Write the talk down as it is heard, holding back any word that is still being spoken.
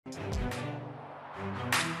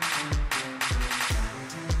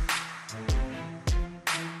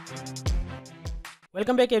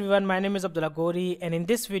Welcome back everyone, my name is Abdullah Gori, and in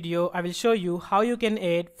this video I will show you how you can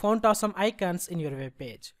add font awesome icons in your web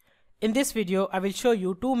page. In this video I will show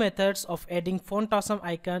you two methods of adding font awesome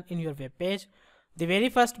icon in your web page. The very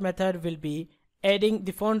first method will be adding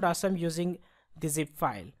the font awesome using the zip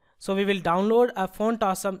file. So we will download a font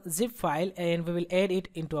awesome zip file and we will add it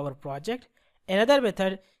into our project. Another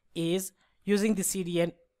method is using the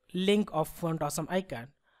CDN link of font awesome icon.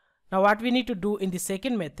 Now what we need to do in the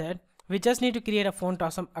second method, we just need to create a font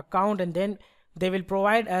awesome account and then they will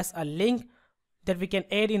provide us a link that we can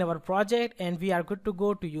add in our project and we are good to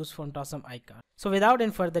go to use font awesome icon. So without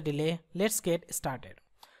any further delay, let's get started.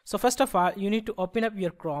 So first of all, you need to open up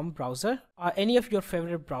your Chrome browser or any of your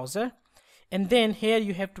favorite browser, and then here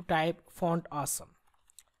you have to type font awesome.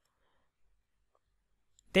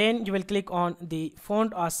 Then you will click on the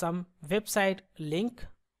font awesome website link.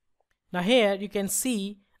 Now here you can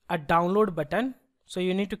see a download button. So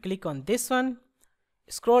you need to click on this one,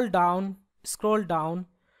 scroll down.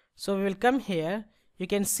 So we will come here, you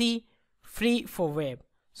can see free for web.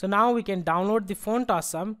 So now we can download the font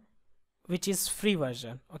awesome, which is free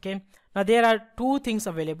version. Okay, now there are two things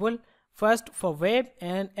available, first for web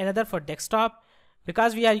and another for desktop.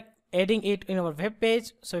 Because we are adding it in our web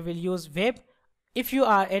page, so we will use web. If you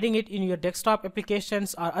are adding it in your desktop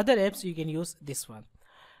applications or other apps, you can use this one.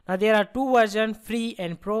 Now there are two versions, free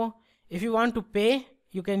and pro. If you want to pay,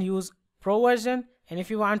 you can use pro version, and if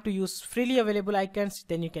you want to use freely available icons,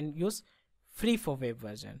 then you can use free for web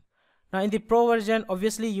version. Now in the pro version,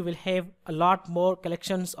 obviously you will have a lot more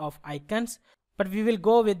collections of icons, but we will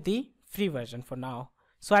go with the free version for now.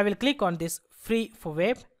 So I will click on this free for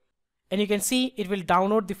web and you can see it will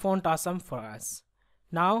download the font awesome for us.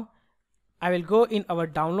 Now I will go in our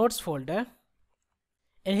downloads folder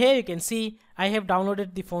and here you can see I have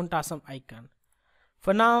downloaded the font awesome icon.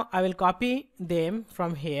 For now, I will copy them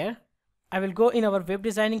from here. I will go in our web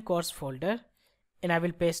designing course folder and I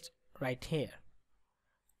will paste right here.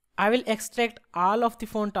 I will extract all of the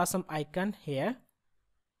font awesome icon here.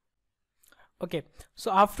 Okay,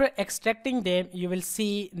 so after extracting them, you will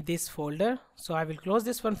see this folder. So I will close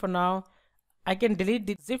this one for now. I can delete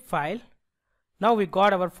the zip file. Now we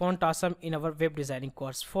got our font awesome in our web designing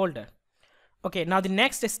course folder. Okay, now the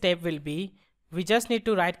next step will be we just need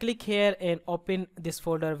to right click here and open this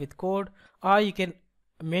folder with code, or you can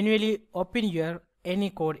manually open your any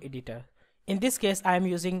code editor. In this case I am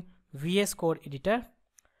using VS Code editor.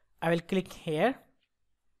 I will click here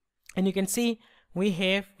and you can see we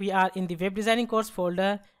are in the web designing course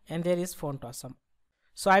folder and there is font awesome.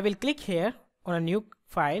 So I will click here on a new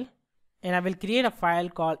file and I will create a file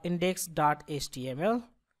called index.html.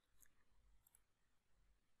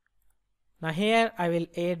 Now here I will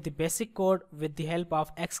add the basic code with the help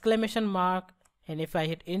of exclamation mark, and if I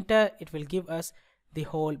hit enter it will give us the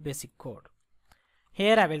whole basic code.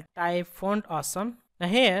 Here I will type font awesome. Now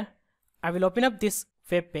here I will open up this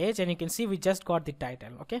web page and you can see we just got the title.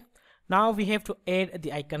 Okay, now we have to add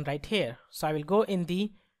the icon right here. So I will go in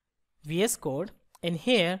the VS Code and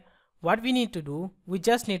here what we need to do, we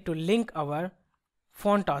just need to link our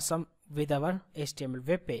font awesome with our HTML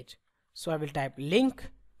web page. So I will type link.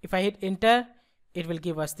 If I hit enter, it will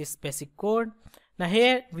give us this basic code. Now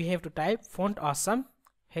here we have to type font awesome,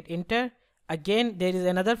 hit enter. Again there is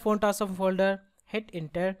another font awesome folder, hit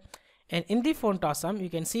enter, and in the font awesome you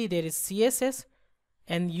can see there is CSS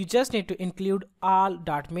and you just need to include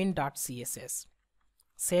all.min.css.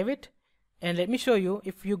 Save it and let me show you.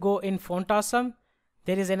 If you go in font awesome,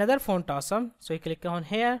 there is another font awesome, so you click on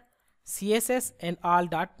here CSS and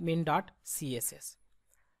all.min.css.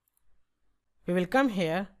 We will come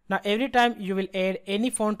here. Now every time you will add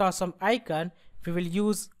any font awesome icon, we will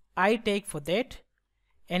use itag for that,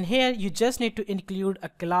 and here you just need to include a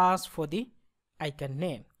class for the icon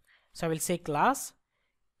name. So I will say class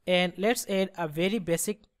and let's add a very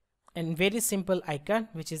basic and very simple icon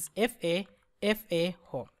which is FA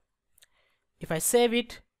home. If I save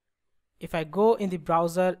it, if I go in the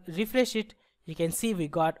browser, refresh it, you can see we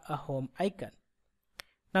got a home icon.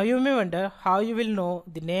 Now you may wonder how you will know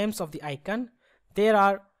the names of the icon. There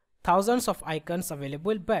are thousands of icons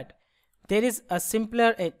available, but there is a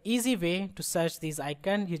simpler and easy way to search these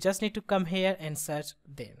icons. You just need to come here and search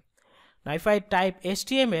them. Now if I type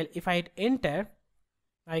HTML, if I hit enter,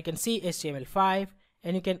 now you can see HTML5,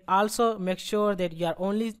 and you can also make sure that you are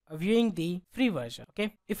only viewing the free version.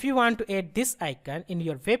 Okay, if you want to add this icon in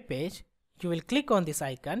your web page, you will click on this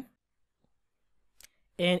icon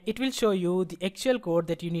and it will show you the actual code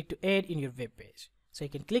that you need to add in your web page. So you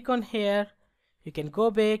can click on here, you can go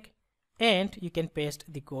back and you can paste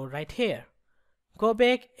the code right here. Go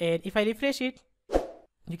back, and if I refresh it,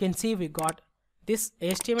 you can see we got this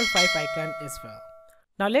HTML5 icon as well.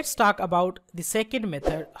 Now let's talk about the second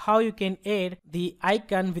method, how you can add the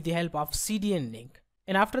icon with the help of CDN link.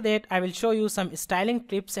 And after that, I will show you some styling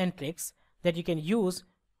tips and tricks that you can use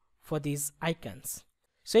for these icons.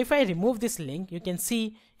 So if I remove this link, you can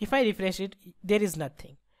see if I refresh it, there is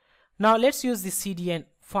nothing. Now let's use the CDN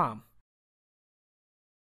form.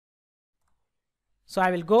 So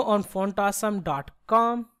I will go on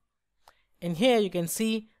fontawesome.com, and here you can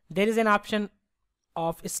see there is an option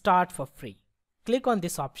of start for free. Click on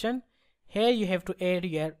this option. Here you have to add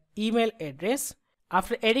your email address.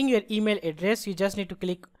 After adding your email address, you just need to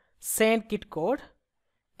click send kit code,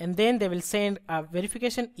 and then they will send a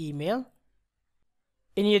verification email.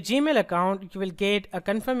 In your Gmail account, you will get a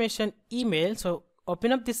confirmation email. So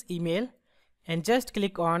open up this email and just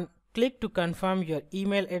click to confirm your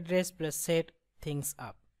email address plus set things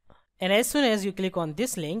up. And as soon as you click on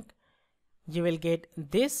this link, you will get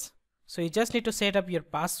this. So you just need to set up your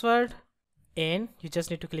password, and you just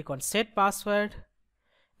need to click on set password.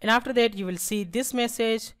 And after that, you will see this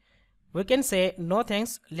message. We can say no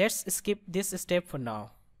thanks, let's skip this step for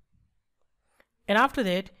now. And after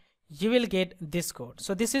that, you will get this code.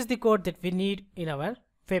 So this is the code that we need in our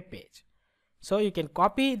web page. So you can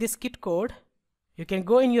copy this kit code. You can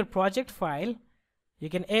go in your project file. You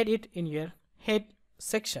can add it in your head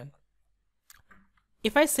section.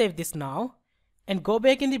 If I save this now and go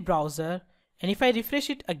back in the browser, and if I refresh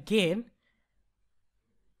it again,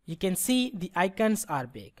 you can see the icons are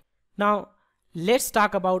big. Now let's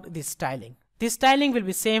talk about the styling. The styling will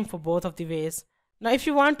be same for both of the ways. Now if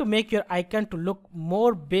you want to make your icon to look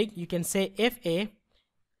more big, you can say FA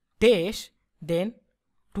dash then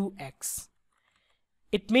 2x.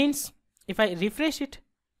 It means if I refresh it,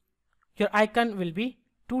 your icon will be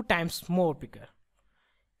 2 times more bigger.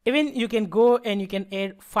 Even you can go and you can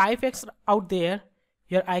add 5x out there,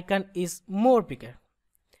 your icon is more bigger.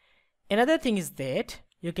 Another thing is that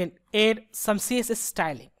you can add some CSS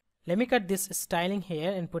styling. Let me cut this styling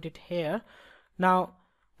here and put it here. Now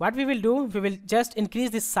what we will do, we will just increase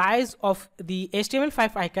the size of the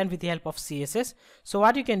HTML5 icon with the help of CSS. So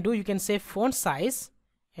what you can do, you can say font size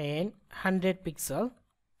and 100 pixel.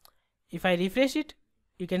 If I refresh it,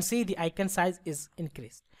 you can see the icon size is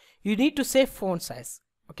increased. You need to say font size.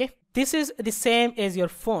 Okay, this is the same as your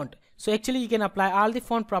font. So actually you can apply all the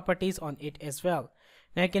font properties on it as well.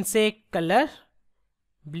 Now you can say color,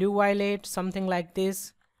 blue violet, something like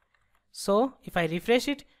this. So if I refresh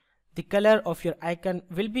it, the color of your icon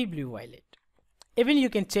will be blue violet. Even you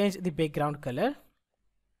can change the background color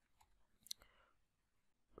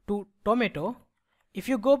to tomato. If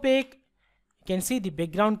you go back, you can see the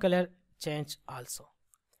background color change also.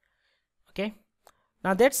 Okay,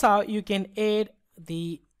 now that's how you can add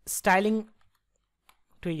the styling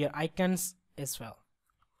to your icons as well.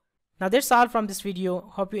 Now that's all from this video.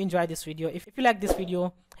 Hope you enjoy this video. If you like this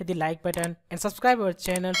video, hit the like button and subscribe our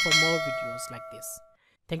channel for more videos like this.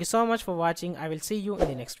 Thank you so much for watching. I will see you in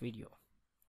the next video.